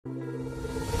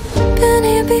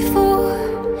before.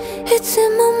 It's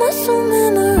in my muscle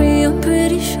memory, I'm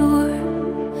pretty sure.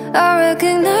 I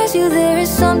recognize you, there is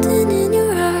something in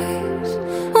your eyes.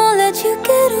 Won't let you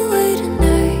get away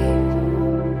tonight.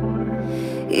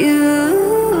 You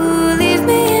leave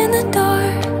me in the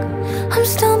dark. I'm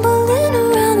stumbling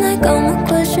around like I'm a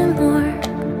question mark,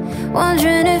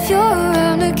 wondering if you're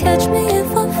around to catch me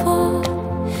if I fall,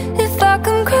 if I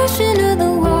come crashing to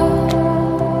the wall.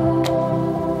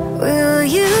 Will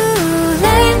you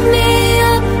lift me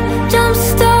up,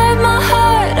 jumpstart my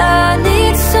heart? I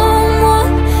need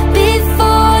someone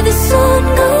before the sun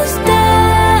goes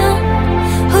down.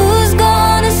 Who's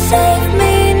gonna save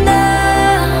me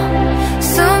now?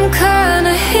 Some kind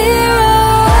of hero.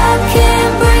 I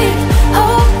can't breathe,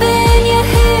 hoping you're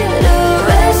here to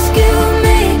rescue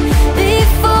me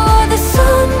before the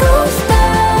sun goes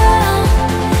down.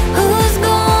 Who's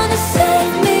gonna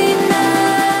save me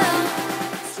now?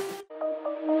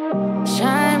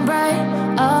 Shine bright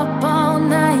up all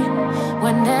night,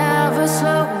 we're never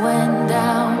slowing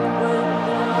down.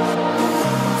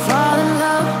 Fall in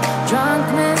love, drunk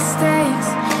mistakes,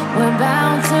 we're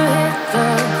bound to hit the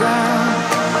ground.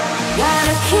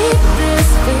 Gotta keep this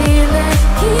feeling,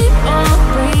 keep on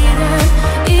breathing,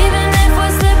 even if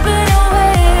we're slipping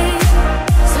away.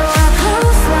 So I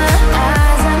close my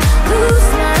eyes and lose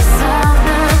myself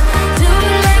now. Do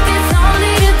it like it's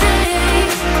only a day.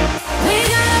 We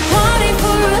got a party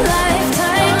for a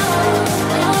lifetime.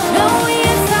 No, we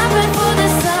ain't stopping for the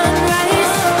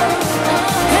sunrise.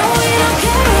 And we don't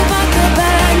care about the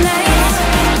bad nights.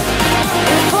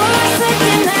 If for a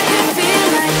second I can feel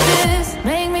like this,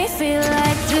 make me feel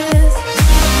like this.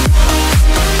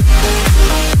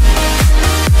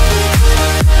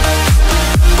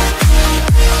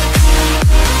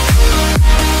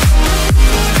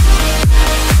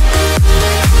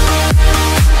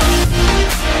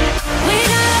 We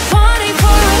got a party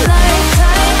for a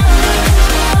lifetime.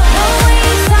 No, we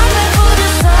ain't stopping for the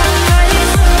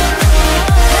sunrise.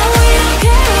 And we don't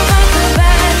care about the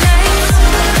bad nights.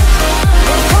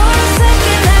 If for a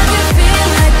second I can feel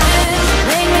like this,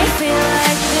 make me feel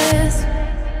like this.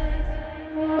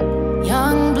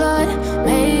 Young blood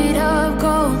made of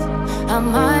gold, a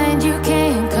mind you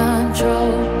can't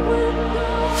control.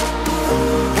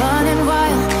 Running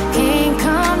wild, can't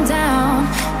come down.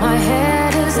 My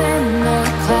head is in the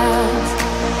clouds.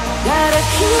 Gotta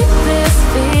keep it